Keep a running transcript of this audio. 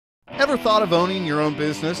Ever thought of owning your own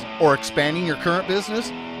business or expanding your current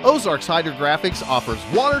business? Ozarks Hydrographics offers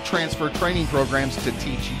water transfer training programs to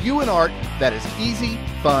teach you an art that is easy,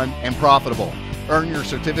 fun, and profitable. Earn your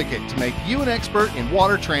certificate to make you an expert in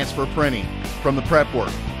water transfer printing. From the prep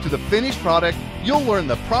work to the finished product, you'll learn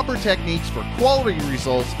the proper techniques for quality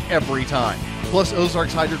results every time. Plus,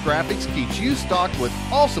 Ozarks Hydrographics keeps you stocked with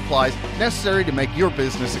all supplies necessary to make your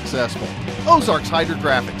business successful. Ozarks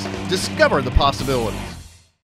Hydrographics. Discover the possibilities.